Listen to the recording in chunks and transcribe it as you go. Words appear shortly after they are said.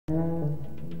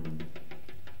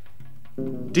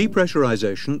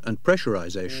Depressurization and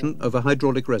pressurization of a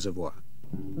hydraulic reservoir.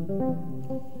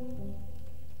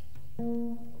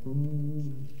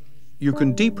 You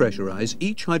can depressurize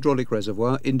each hydraulic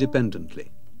reservoir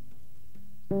independently.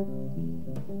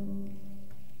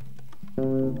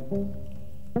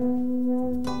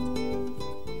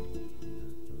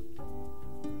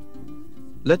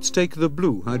 Let's take the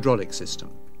blue hydraulic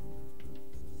system.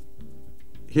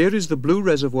 Here is the blue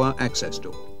reservoir access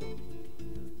door.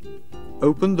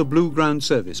 Open the blue ground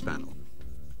service panel.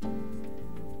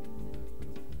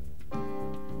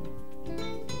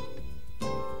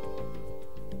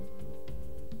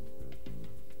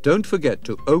 Don't forget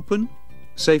to open,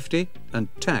 safety and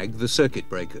tag the circuit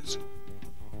breakers.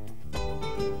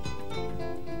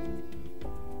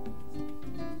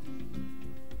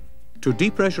 To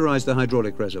depressurize the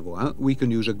hydraulic reservoir, we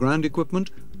can use a ground equipment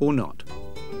or not.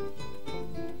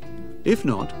 If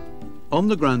not, on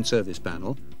the ground service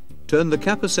panel, turn the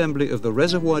cap assembly of the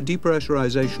reservoir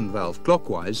depressurization valve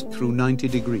clockwise through 90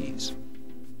 degrees.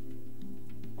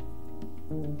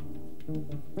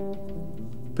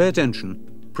 Pay attention.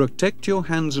 Protect your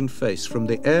hands and face from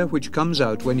the air which comes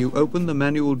out when you open the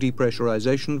manual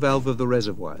depressurization valve of the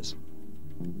reservoirs.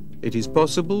 It is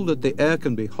possible that the air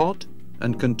can be hot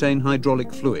and contain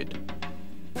hydraulic fluid.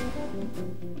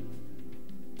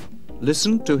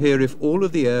 Listen to hear if all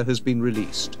of the air has been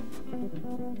released.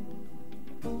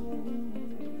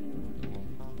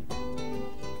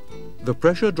 The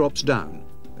pressure drops down,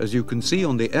 as you can see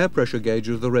on the air pressure gauge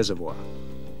of the reservoir.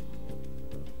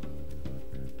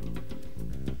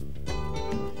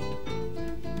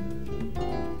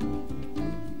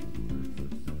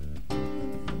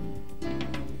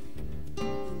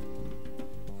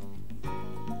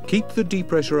 Keep the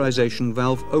depressurization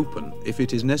valve open if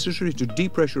it is necessary to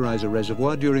depressurize a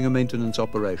reservoir during a maintenance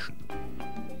operation.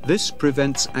 This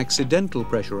prevents accidental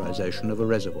pressurization of a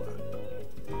reservoir.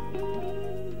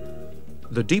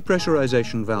 The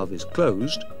depressurization valve is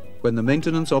closed when the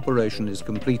maintenance operation is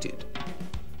completed.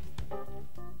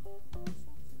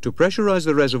 To pressurize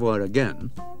the reservoir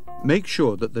again, make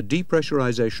sure that the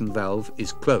depressurization valve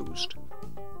is closed.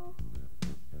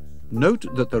 Note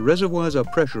that the reservoirs are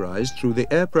pressurized through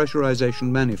the air pressurization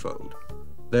manifold.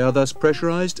 They are thus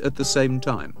pressurized at the same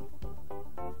time.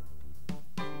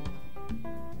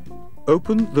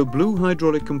 Open the blue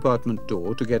hydraulic compartment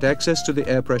door to get access to the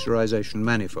air pressurization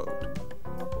manifold.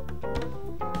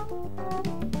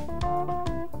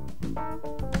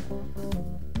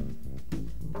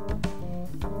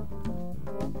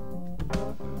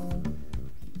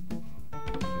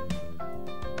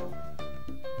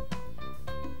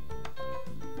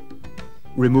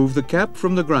 Remove the cap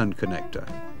from the ground connector.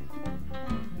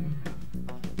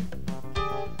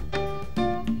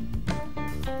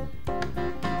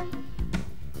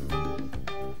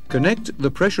 Connect the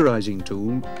pressurizing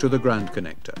tool to the ground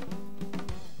connector.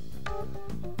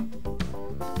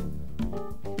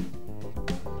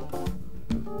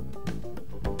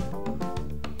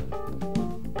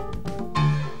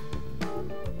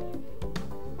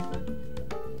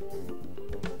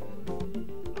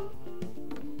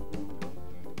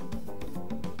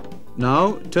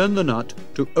 Now turn the nut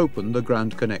to open the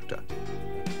ground connector.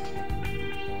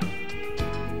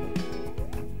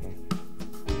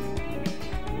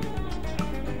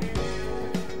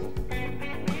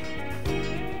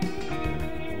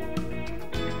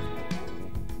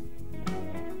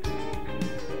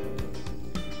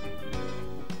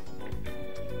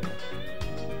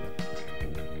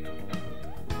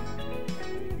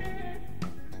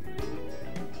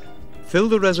 Fill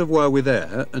the reservoir with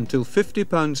air until 50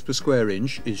 pounds per square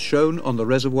inch is shown on the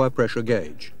reservoir pressure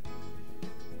gauge.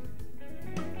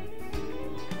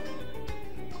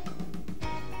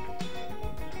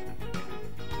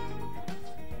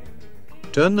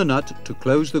 Turn the nut to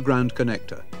close the ground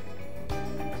connector.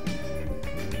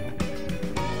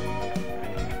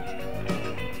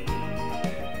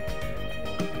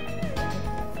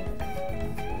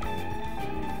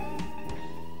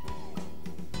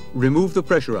 Remove the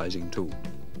pressurizing tool.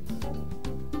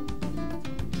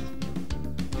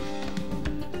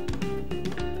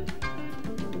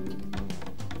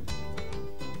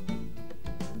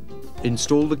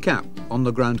 Install the cap on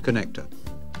the ground connector.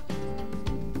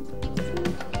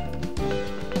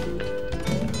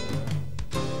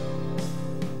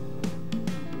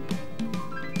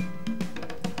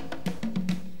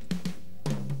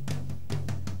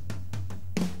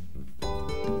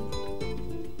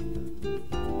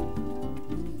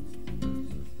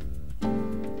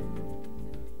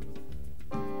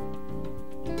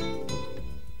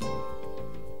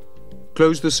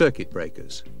 Close the circuit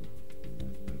breakers.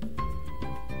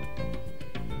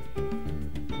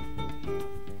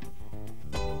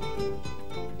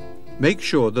 Make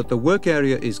sure that the work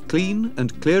area is clean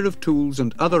and clear of tools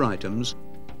and other items,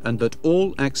 and that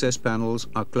all access panels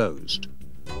are closed.